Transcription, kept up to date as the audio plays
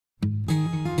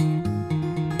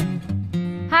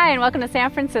Hi, and welcome to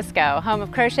San Francisco, home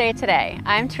of Crochet Today.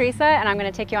 I'm Teresa, and I'm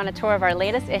going to take you on a tour of our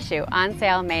latest issue, on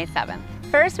sale May 7th.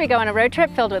 First, we go on a road trip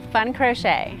filled with fun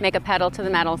crochet. Make a pedal to the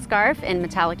metal scarf in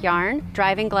metallic yarn,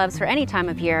 driving gloves for any time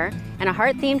of year, and a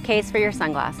heart-themed case for your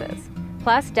sunglasses.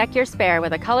 Plus, deck your spare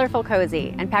with a colorful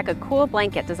cozy and pack a cool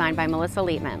blanket designed by Melissa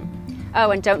Leitman.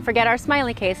 Oh, and don't forget our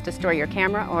smiley case to store your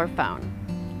camera or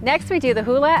phone. Next, we do the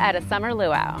hula at a summer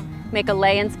luau. Make a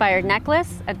lei-inspired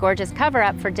necklace, a gorgeous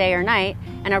cover-up for day or night,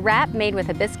 and a wrap made with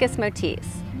hibiscus motifs.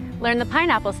 Learn the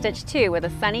pineapple stitch too with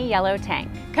a sunny yellow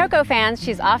tank. Coco fans,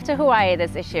 she's off to Hawaii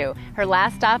this issue, her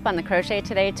last stop on the Crochet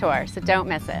Today tour, so don't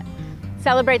miss it.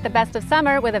 Celebrate the best of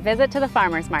summer with a visit to the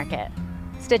farmer's market.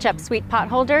 Stitch up sweet pot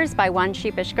holders by One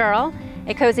Sheepish Girl,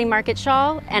 a cozy market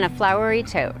shawl, and a flowery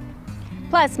tote.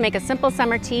 Plus, make a simple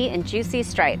summer tee in juicy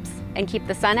stripes, and keep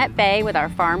the sun at bay with our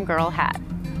farm girl hat.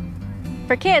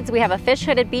 For kids, we have a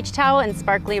fish-hooded beach towel in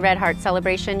sparkly red heart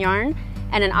celebration yarn,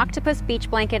 and an octopus beach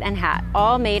blanket and hat,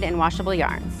 all made in washable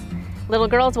yarns. Little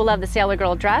girls will love the Sailor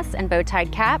Girl dress and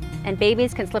bow-tied cap, and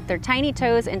babies can slip their tiny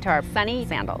toes into our sunny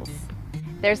sandals.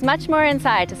 There's much more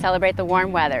inside to celebrate the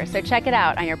warm weather, so check it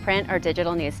out on your print or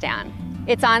digital newsstand.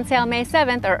 It's on sale May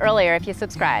 7th or earlier if you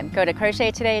subscribe. Go to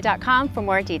crochettoday.com for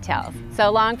more details.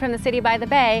 So long from the city by the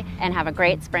bay, and have a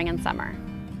great spring and summer.